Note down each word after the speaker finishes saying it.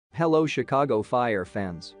Hello Chicago Fire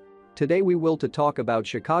fans. Today we will talk about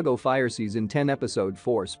Chicago Fire Season 10 Episode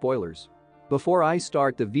 4 spoilers. Before I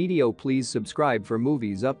start the video, please subscribe for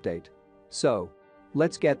movies update. So,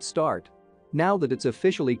 let's get start. Now that it's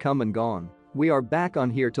officially come and gone, we are back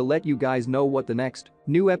on here to let you guys know what the next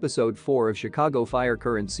new Episode 4 of Chicago Fire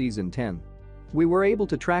current Season 10. We were able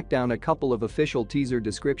to track down a couple of official teaser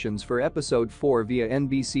descriptions for Episode 4 via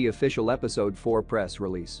NBC official Episode 4 press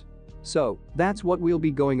release. So, that's what we'll be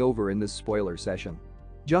going over in this spoiler session.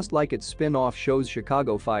 Just like its spin-off shows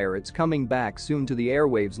Chicago Fire, it's coming back soon to the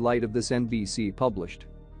airwaves light of this NBC published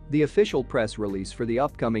the official press release for the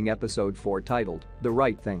upcoming Episode 4 titled, The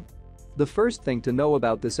Right Thing. The first thing to know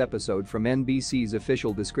about this episode from NBC's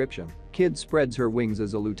official description, Kid spreads her wings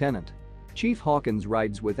as a lieutenant. Chief Hawkins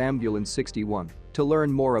rides with Ambulance 61 to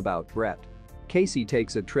learn more about Brett. Casey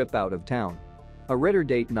takes a trip out of town. A Ritter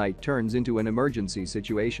date night turns into an emergency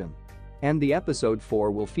situation. And the Episode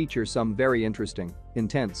 4 will feature some very interesting,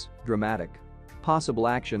 intense, dramatic, possible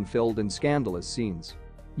action-filled and scandalous scenes.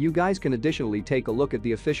 You guys can additionally take a look at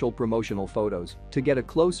the official promotional photos to get a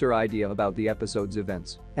closer idea about the episode's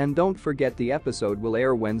events. And don't forget, the episode will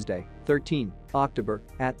air Wednesday, 13 October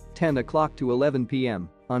at 10 o'clock to 11 p.m.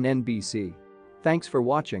 on NBC. Thanks for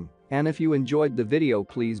watching, and if you enjoyed the video,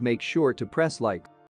 please make sure to press like.